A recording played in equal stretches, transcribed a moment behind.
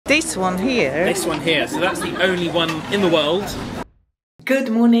This one here? This one here, so that's the only one in the world. Good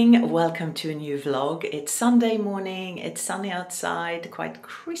morning, welcome to a new vlog. It's Sunday morning, it's sunny outside, quite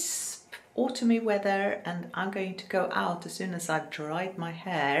crisp autumny weather, and I'm going to go out as soon as I've dried my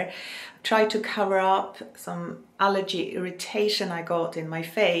hair. Try to cover up some allergy irritation I got in my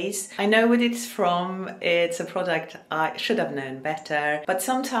face. I know what it's from, it's a product I should have known better, but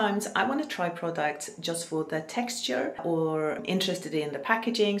sometimes I want to try products just for the texture or interested in the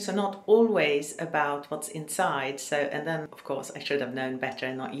packaging, so not always about what's inside. So, and then of course I should have known better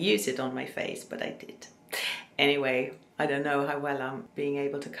and not use it on my face, but I did. Anyway, I don't know how well I'm being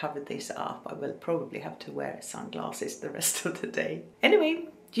able to cover this up. I will probably have to wear sunglasses the rest of the day. Anyway,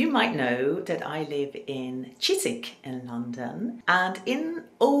 you might know that I live in Chiswick in London, and in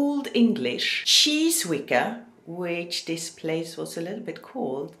Old English, Cheesewicker, which this place was a little bit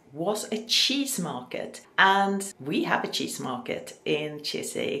called, was a cheese market. And we have a cheese market in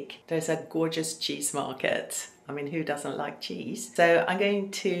Chiswick. There's a gorgeous cheese market. I mean, who doesn't like cheese? So I'm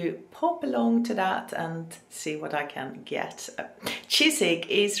going to pop along to that and see what I can get. Chiswick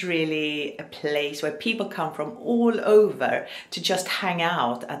is really a place where people come from all over to just hang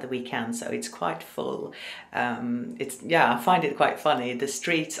out at the weekend, so it's quite full. I find it quite funny. The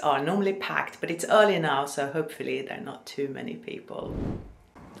streets are normally packed, but it's early now, so hopefully there are not too many people.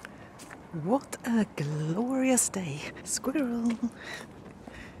 What a glorious day. Squirrel.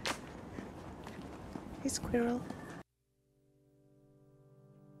 Hey, squirrel.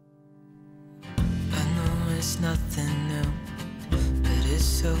 I know it's nothing new, but it's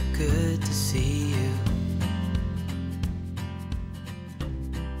so good to see you.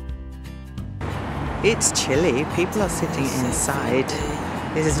 It's chilly. People are sitting inside.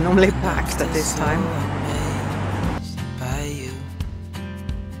 This is normally packed at this time.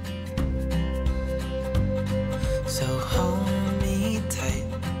 So hold me tight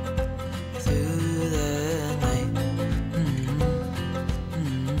through the night.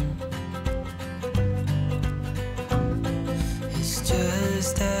 It's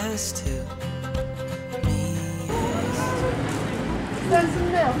just us two. There's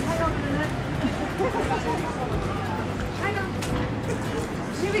some milk. Hang on a minute. Hang on.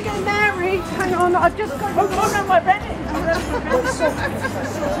 Should we get married? Hang on, I've just got to go on my Bennett.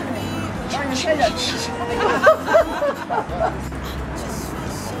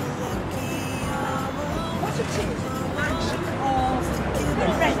 What it is of the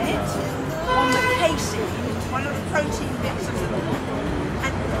rennet on the casing, one of the protein bits,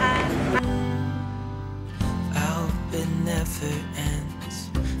 and I hope it never ends.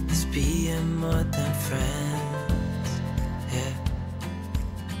 Let's be more than friends. Yeah.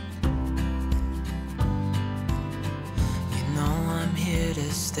 You know I'm here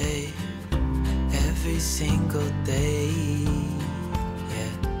to stay every single day.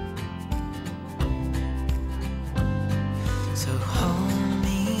 Yeah. So hold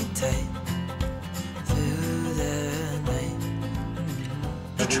me tight through the night.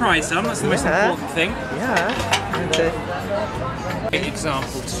 You try some, that's the most important thing. An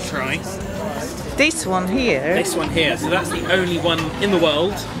example to try. This one here? This one here, so that's the only one in the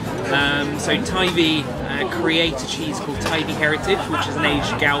world. So Tybee create a cheese called Tybee Heritage, which is an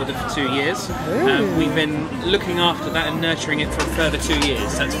aged Gouda for 2 years. We've been looking after that and nurturing it for a further 2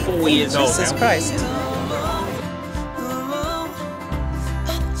 years, so it's 4 years old now. Jesus Christ. I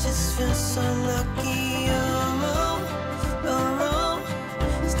just feel so lucky.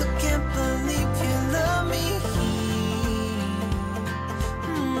 Still can't believe you love me.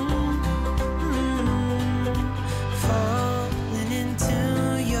 Falling into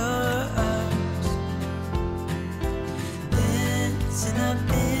your arms, dancing up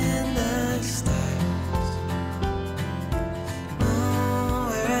in the stars. Oh,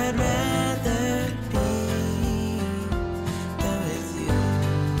 where I'd rather be than with you.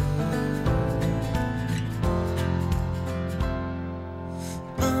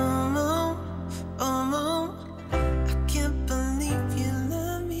 I can't believe you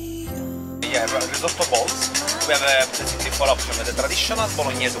love me. Yeah, risotto balls. We have basically 4 options: the traditional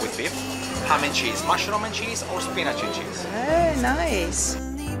bolognese with beef, ham and cheese, mushroom and cheese, or spinach and cheese. Oh, nice.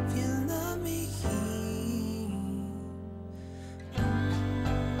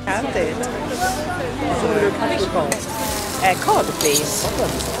 Have it. Card, please.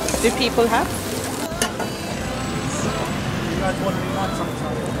 Do people have?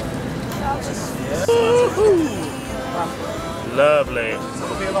 Lovely.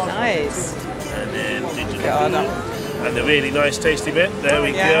 Nice. And then God. and the really nice tasty bit. There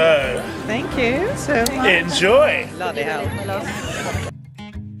we go. Thank you so much. Enjoy. Bloody hell.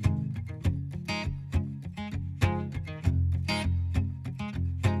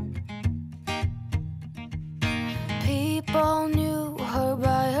 people knew her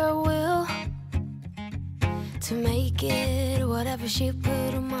by her will, to make it whatever she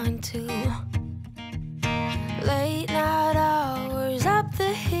put her mind to. Late night hours up the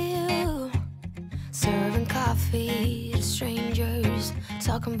hill, serving coffee to strangers,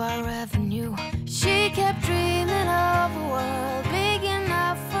 talking about revenue. She kept dreaming of a world big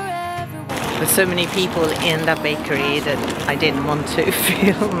enough for everyone. With so many people in that bakery that I didn't want to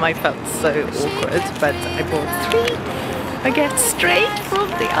film, I felt so awkward, but I bought 3 baguettes straight from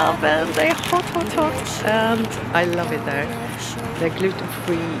the oven. They're hot, hot, hot, and I love it there. The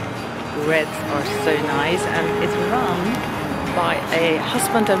gluten-free breads are so nice, and it's run by a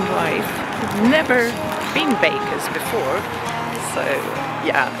husband and wife who've never been bakers before. So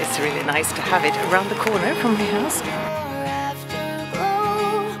yeah, it's really nice to have it around the corner from my house.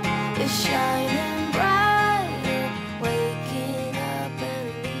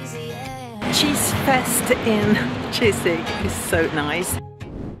 Cheese Fest in Chiswick is so nice.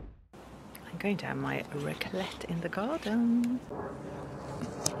 I'm going to have my raclette in the garden.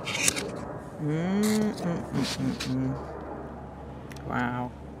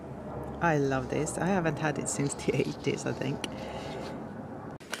 Wow, I love this. I haven't had it since the 80s, I think.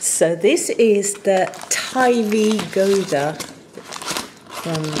 So this is the Tyvee Gouda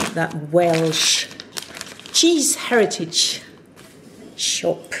from that Welsh cheese heritage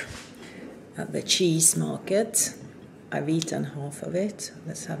shop at the cheese market. I've eaten half of it.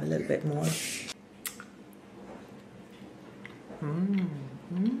 Let's have a little bit more.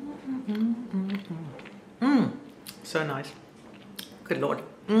 So nice. Good Lord.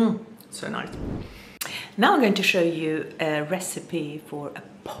 So nice. Now I'm going to show you a recipe for a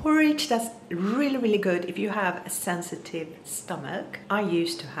porridge that's really, really good if you have a sensitive stomach. I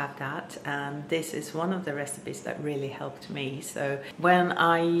used to have that, and this is one of the recipes that really helped me. So when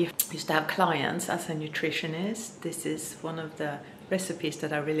I used to have clients as a nutritionist, this is one of the recipes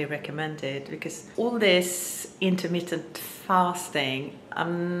that I really recommended, because all this intermittent fasting,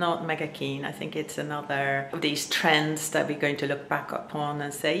 I'm not mega keen. I think it's another of these trends that we're going to look back upon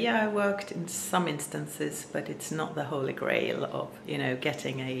and say, yeah, it worked in some instances, but it's not the holy grail of, you know,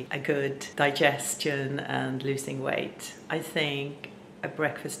 getting a good digestion and losing weight. I think a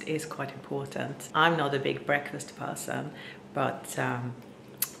breakfast is quite important. I'm not a big breakfast person, but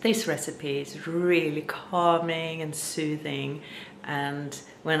this recipe is really calming and soothing. And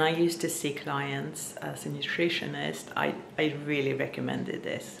when I used to see clients as a nutritionist, I really recommended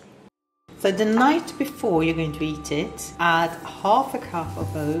this. So the night before you're going to eat it, add ½ cup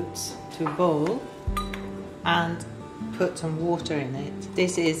of oats to a bowl and put some water in it.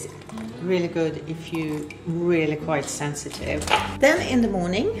 This is really good if you're really quite sensitive. Then in the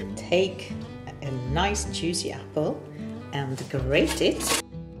morning, take a nice juicy apple and grate it.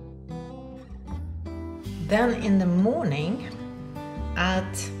 Then in the morning,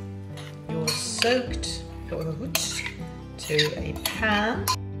 add your soaked oats to a pan.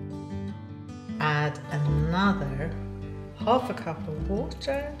 Add another ½ cup of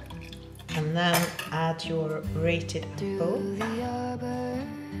water, and then add your grated apple.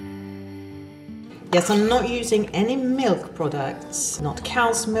 Yes, I'm not using any milk products, not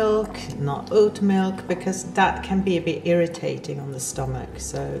cow's milk, not oat milk, because that can be a bit irritating on the stomach.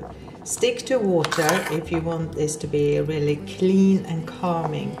 So stick to water if you want this to be a really clean and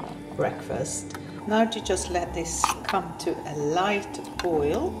calming breakfast. Now to just let this come to a light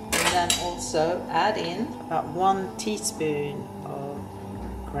boil, and then also add in about 1 teaspoon of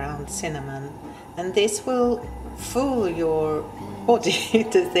ground cinnamon, and this will fool your body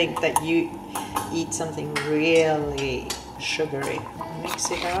to think that you eat something really sugary.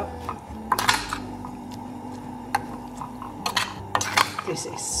 Mix it up. This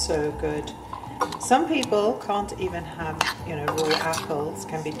is so good. Some people can't even have, you know, raw apples,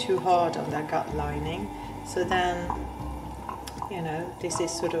 can be too hard on their gut lining. So then, you know, this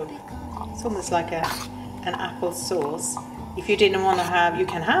is sort of, it's almost like an apple sauce. If you didn't want to have, you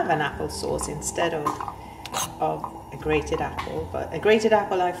can have an apple sauce instead of a grated apple. But a grated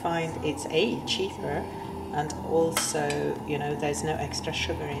apple, I find it's cheaper, and also, you know, there's no extra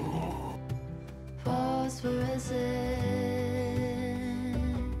sugar in here.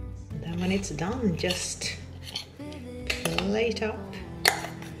 When it's done, just plate up.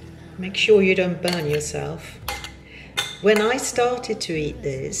 Make sure you don't burn yourself. When I started to eat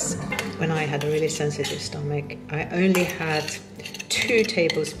this, when I had a really sensitive stomach, I only had 2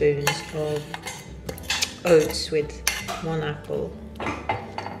 tablespoons of oats with 1 apple.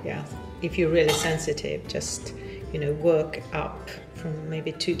 Yeah, if you're really sensitive, just, you know, work up from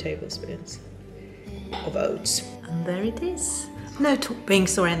maybe 2 tablespoons of oats. And there it is. No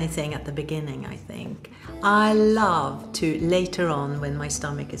toppings or anything at the beginning, I think. I love to, later on, when my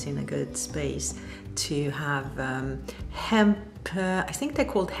stomach is in a good space, to have hemp, I think they're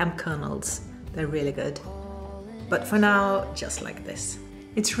called hemp kernels. They're really good. But for now, just like this.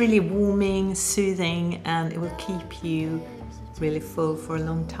 It's really warming, soothing, and it will keep you really full for a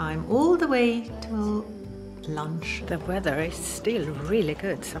long time, all the way till lunch. The weather is still really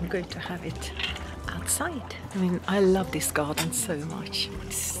good, so I'm going to have it outside. I mean, I love this garden so much.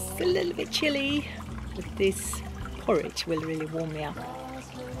 It's a little bit chilly, but this porridge will really warm me up.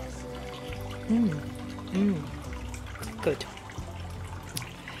 Good.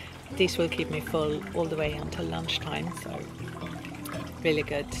 This will keep me full all the way until lunchtime, so really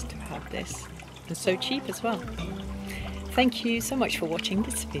good to have this. And so cheap as well. Thank you so much for watching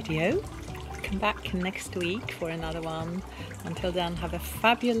this video. Come back next week for another one. Until then, have a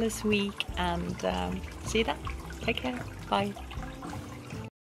fabulous week and see you then. Take care. Bye.